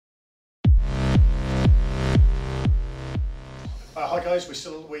Hi guys, we're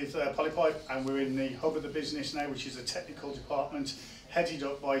still with Polypipe and we're in the hub of the business now, which is the technical department headed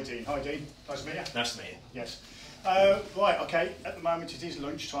up by Dean. Hi Dean, nice to meet you. Nice to meet you. Yes. Right, okay, at the moment it is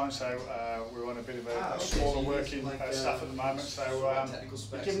lunchtime, so we're on a bit of a smaller working staff at the moment, so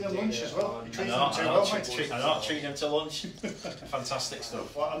you're giving them lunch as well. You're treating them too well, mate. I'm not treating them to lunch. Fantastic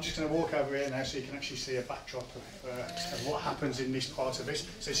stuff. Well, I'm just going to walk over here now so you can actually see a backdrop of what happens in this part of it.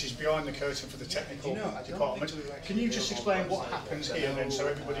 So this is behind the curtain for the technical department. Can you just explain what happens here then so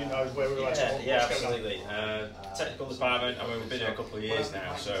everybody knows where we're at? Yeah, absolutely. Technical department, I mean, we've been here a couple of years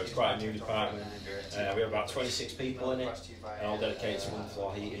now, so it's quite a new department. We have about 26 people in it, all dedicated to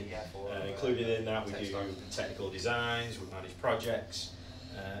one-floor heating. Included in that, we do technical designs, we manage projects,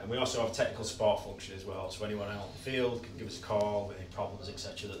 and we also have a technical support function as well. So anyone out in the field can give us a call with any problems,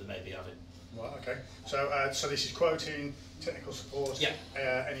 etc., that they may be having. Right, okay. So this is quoting, technical support. Yeah.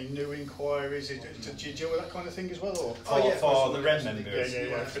 Any new inquiries? Do you deal with that kind of thing as well? Or? For the REM members.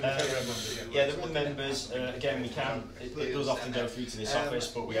 Yeah, the REM members. Again, we can. It does often go through to this office,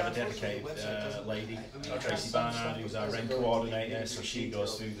 but we have a dedicated lady, Tracy Barnard, who's our REM coordinator. So she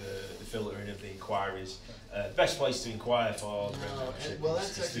goes through the filtering of the inquiries. The best place to inquire for the REM membership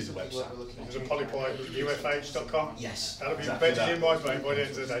is through the website. Is it polypipe.ufh.com? Yes. That'll be embedded in my brain by the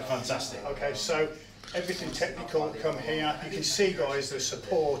end of the day. Fantastic. Okay, so everything technical come here. You can see, guys, the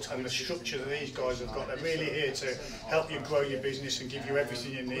support and the structure that these guys have got. They're really here to help you grow your business and give you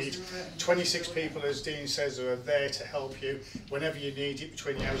everything you need. 26 people, as Dean says, are there to help you whenever you need it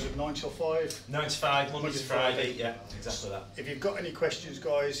between the hours of 9 till 5. 9 to 5, Monday to Friday. Yeah, exactly that. If you've got any questions,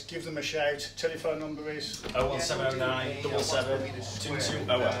 guys, give them a shout. Telephone number is 01709 77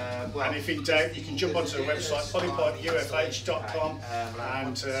 2201. And if in doubt, you can jump onto the website polypipeufh.com,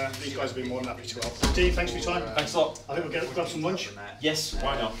 and these guys will be more than happy to help. Dean, thanks for your time. Thanks a lot. I think we'll grab some lunch. Yes,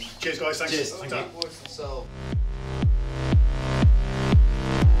 why not? Cheers, guys. Thanks. Cheers. Thank you.